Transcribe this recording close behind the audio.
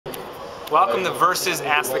Welcome to Versus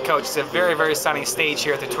Ask the Coach. It's a very, very sunny stage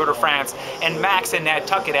here at the Tour de France. And Max in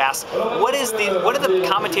Nantucket asks, what do the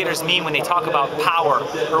commentators mean when they talk about power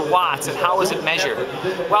or watts, and how is it measured?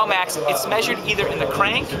 Well, Max, it's measured either in the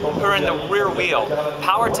crank or in the rear wheel.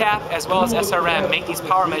 Power Tap as well as SRM make these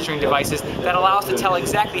power measuring devices that allow us to tell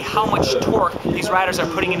exactly how much torque these riders are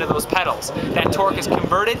putting into those pedals. That torque is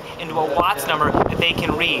converted into a watts number that they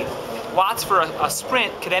can read. Watts for a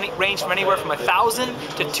sprint could range from anywhere from 1,000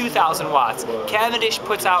 to 2,000 watts. Cavendish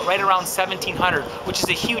puts out right around 1,700, which is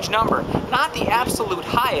a huge number. Not the absolute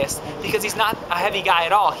highest, because he's not a heavy guy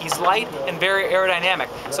at all. He's light and very aerodynamic.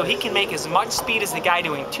 So he can make as much speed as the guy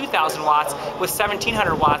doing 2,000 watts with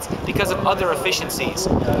 1,700 watts because of other efficiencies.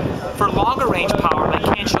 For longer range power, like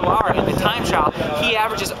Cancellara in the time trial, he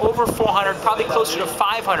averages over 400, probably closer to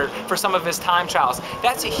 500 for some of his time trials.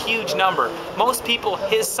 That's a huge number. Most people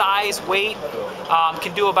his size, weight,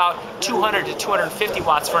 can do about 200 to 250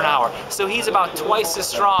 watts for an hour. So he's about twice as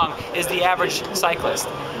strong as the average cyclist.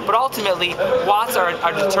 But ultimately, watts are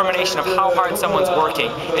a determination of how hard someone's working.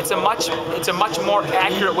 It's a much more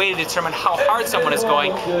accurate way to determine how hard someone is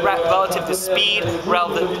going relative to speed,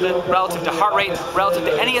 relative to heart rate, relative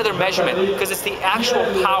to any other measurement, because it's the actual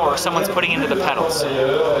power someone's putting into the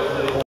pedals.